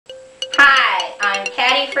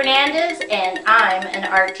Patty Fernandez and I'm an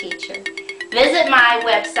art teacher. Visit my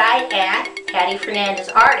website at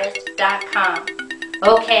pattyfernandezartist.com.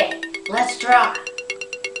 Okay, let's draw.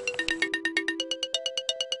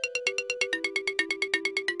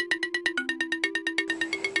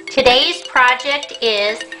 Today's project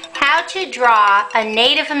is how to draw a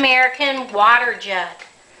Native American water jug.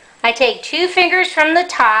 I take 2 fingers from the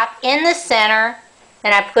top in the center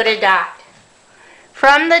and I put a dot.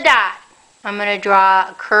 From the dot, I'm going to draw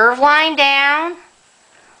a curved line down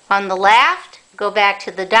on the left, go back to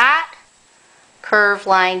the dot, curved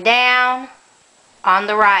line down on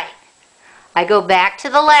the right. I go back to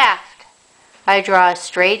the left. I draw a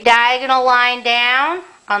straight diagonal line down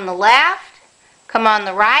on the left, come on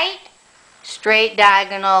the right, straight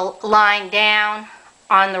diagonal line down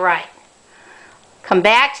on the right. Come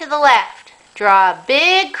back to the left, draw a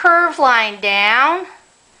big curved line down,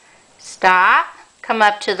 stop, come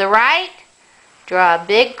up to the right, draw a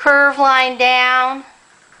big curved line down,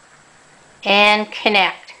 and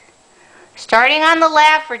connect. Starting on the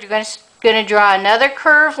left, we're going to draw another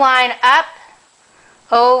curved line up,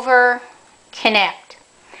 over, connect.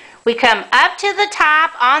 We come up to the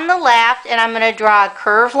top on the left, and I'm going to draw a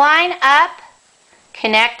curved line up,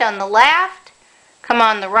 connect on the left, come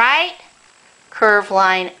on the right, curved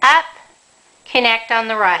line up, connect on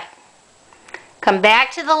the right. Come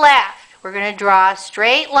back to the left. We're going to draw a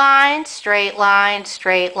straight line, straight line,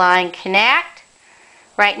 straight line, connect.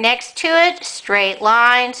 Right next to it, straight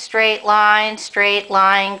line, straight line, straight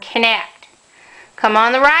line, connect. Come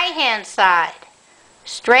on the right hand side.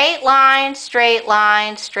 Straight line, straight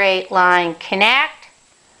line, straight line, connect.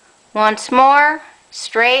 Once more,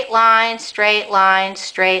 straight line, straight line,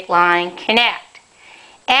 straight line, connect.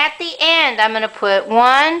 At the end, I'm going to put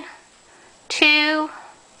 1, 2,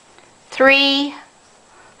 3,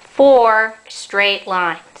 4 straight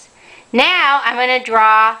lines. Now I'm going to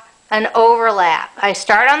draw an overlap. I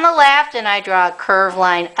start on the left and I draw a curved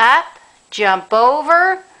line up, jump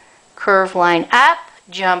over, curved line up,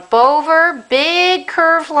 jump over, big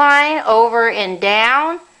curved line over and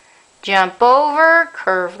down, jump over,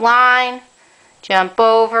 curved line, jump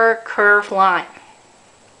over, curved line.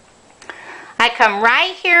 I come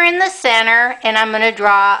right here in the center and I'm going to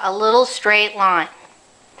draw a little straight line.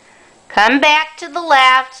 Come back to the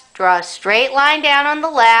left, draw a straight line down on the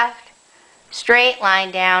left, straight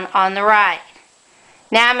line down on the right.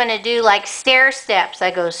 Now I'm going to do like stair steps.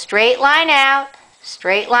 I go straight line out,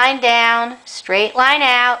 straight line down, straight line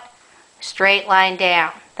out, straight line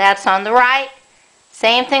down. That's on the right.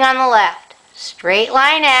 Same thing on the left. Straight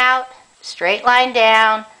line out, straight line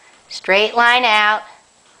down, straight line out,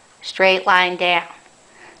 straight line down.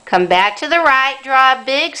 Come back to the right, draw a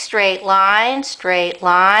big straight line, straight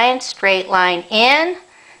line, straight line in.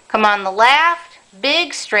 Come on the left,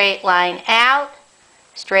 big straight line out,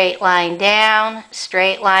 straight line down,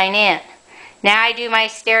 straight line in. Now I do my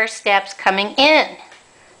stair steps coming in.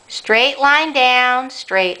 Straight line down,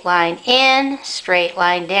 straight line in, straight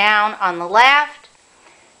line down on the left,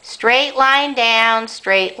 straight line down,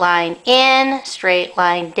 straight line in, straight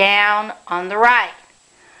line down on the right.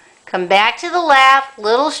 Come back to the left,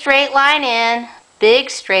 little straight line in, big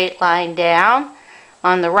straight line down.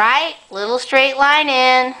 On the right, little straight line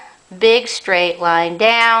in, big straight line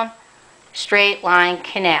down, straight line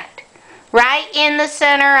connect. Right in the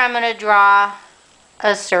center, I'm going to draw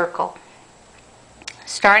a circle.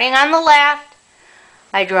 Starting on the left,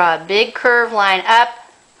 I draw a big curved line up,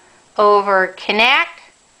 over, connect.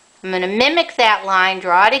 I'm going to mimic that line,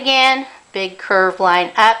 draw it again, big curved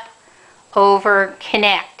line up, over,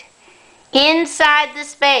 connect. Inside the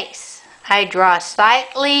space, I draw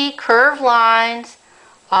slightly curved lines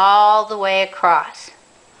all the way across.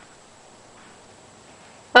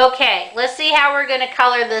 Okay, let's see how we're going to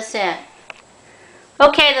color this in.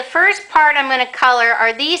 Okay, the first part I'm going to color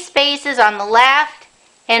are these spaces on the left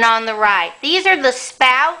and on the right. These are the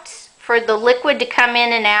spouts for the liquid to come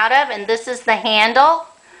in and out of, and this is the handle.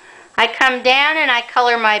 I come down and I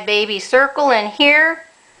color my baby circle in here,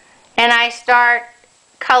 and I start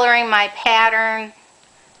coloring my pattern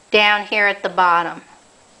down here at the bottom.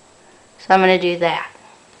 So I'm going to do that.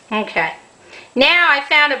 Okay. Now I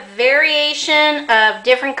found a variation of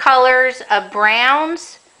different colors of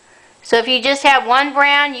browns. So if you just have one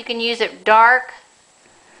brown, you can use it dark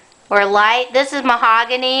or light. This is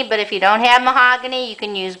mahogany, but if you don't have mahogany, you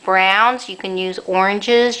can use browns, you can use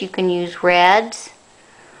oranges, you can use reds.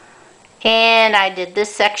 And I did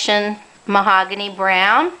this section mahogany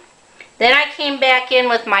brown. Then I came back in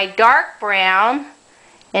with my dark brown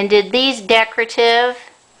and did these decorative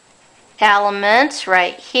elements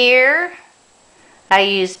right here. I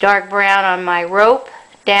used dark brown on my rope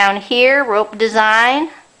down here, rope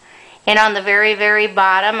design. and on the very, very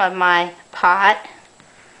bottom of my pot.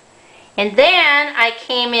 And then I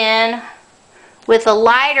came in with a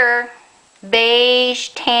lighter beige,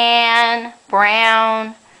 tan,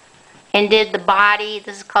 brown, and did the body.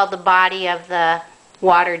 This is called the body of the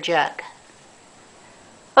water jug.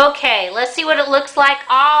 Okay, let's see what it looks like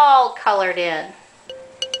all colored in.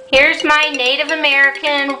 Here's my Native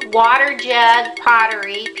American water jug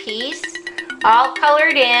pottery piece, all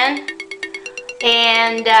colored in,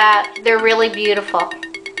 and they're really beautiful.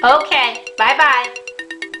 Okay, bye-bye.